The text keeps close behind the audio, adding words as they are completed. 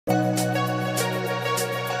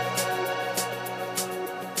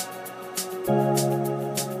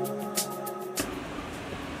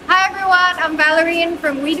I'm Valerie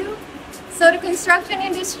from Wedoo. So the construction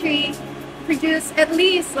industry produces at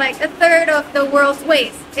least like a third of the world's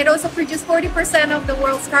waste. It also produces 40% of the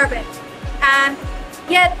world's carbon. And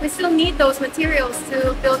yet we still need those materials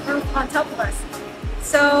to build roof on top of us.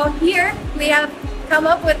 So here we have come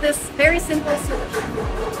up with this very simple solution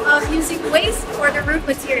of using waste for the roof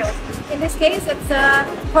material. In this case, it's a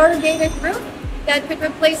corrugated roof that could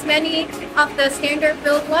replace many of the standard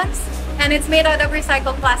built ones, and it's made out of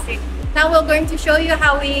recycled plastic. Now we're going to show you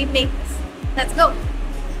how we make this. Let's go!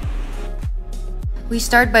 We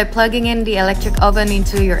start by plugging in the electric oven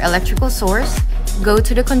into your electrical source. Go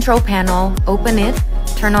to the control panel, open it,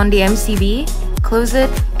 turn on the MCB, close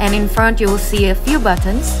it, and in front you will see a few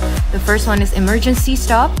buttons. The first one is emergency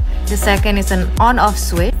stop. The second is an on-off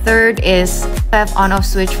switch. Third is PEF on-off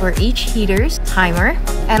switch for each heater's timer.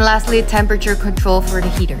 And lastly, temperature control for the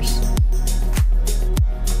heaters.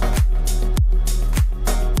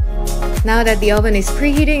 Now that the oven is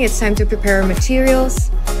preheating, it's time to prepare our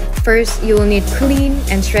materials. First, you will need clean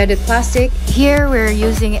and shredded plastic. Here, we're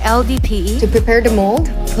using LDPE. To prepare the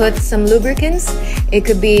mold, put some lubricants. It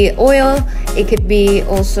could be oil, it could be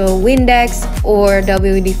also Windex or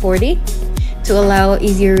WD-40 to allow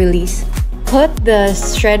easier release. Put the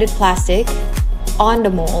shredded plastic on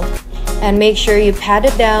the mold and make sure you pat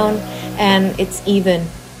it down and it's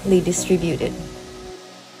evenly distributed.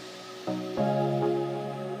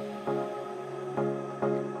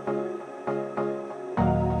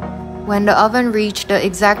 When the oven reaches the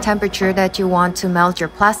exact temperature that you want to melt your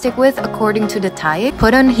plastic with according to the type,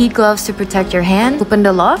 put on heat gloves to protect your hand. Open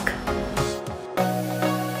the lock.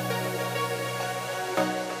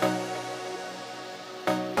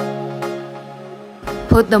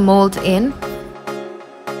 Put the mold in.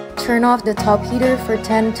 Turn off the top heater for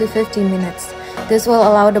 10 to 15 minutes. This will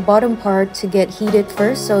allow the bottom part to get heated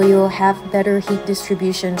first, so you'll have better heat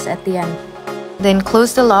distributions at the end. Then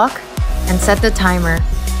close the lock and set the timer.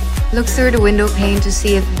 Look through the window pane to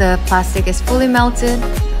see if the plastic is fully melted.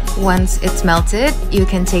 Once it's melted, you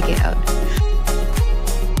can take it out.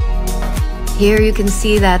 Here you can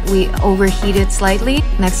see that we overheated slightly.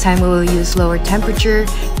 Next time we will use lower temperature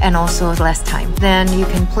and also less time. Then you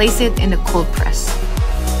can place it in the cold press.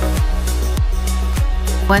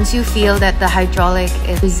 Once you feel that the hydraulic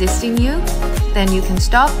is resisting you, then you can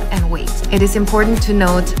stop and wait. It is important to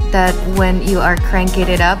note that when you are cranking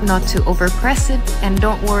it up, not to overpress it, and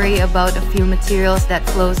don't worry about a few materials that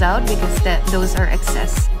flows out because those are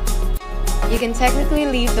excess. You can technically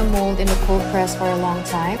leave the mold in the cold press for a long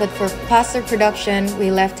time, but for plaster production,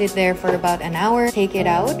 we left it there for about an hour. Take it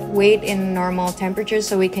out, wait in normal temperature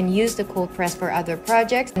so we can use the cold press for other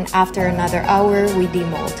projects, and after another hour, we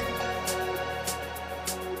demold.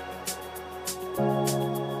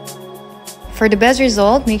 For the best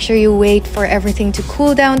result, make sure you wait for everything to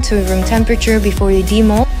cool down to room temperature before you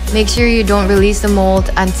demold. Make sure you don't release the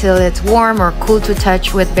mold until it's warm or cool to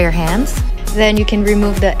touch with bare hands. Then you can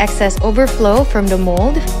remove the excess overflow from the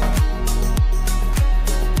mold.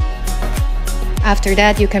 After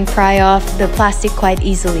that, you can pry off the plastic quite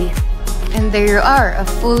easily. And there you are, a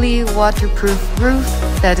fully waterproof roof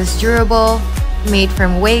that is durable, made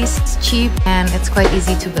from waste, cheap, and it's quite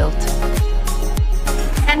easy to build.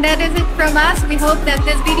 And that is it from us. We hope that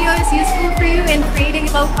this video is useful for you in creating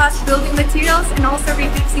low-cost building materials and also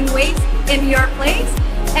reducing waste in your place.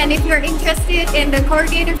 And if you're interested in the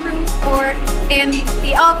corrugated roof or in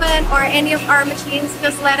the oven or any of our machines,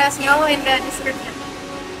 just let us know in the description.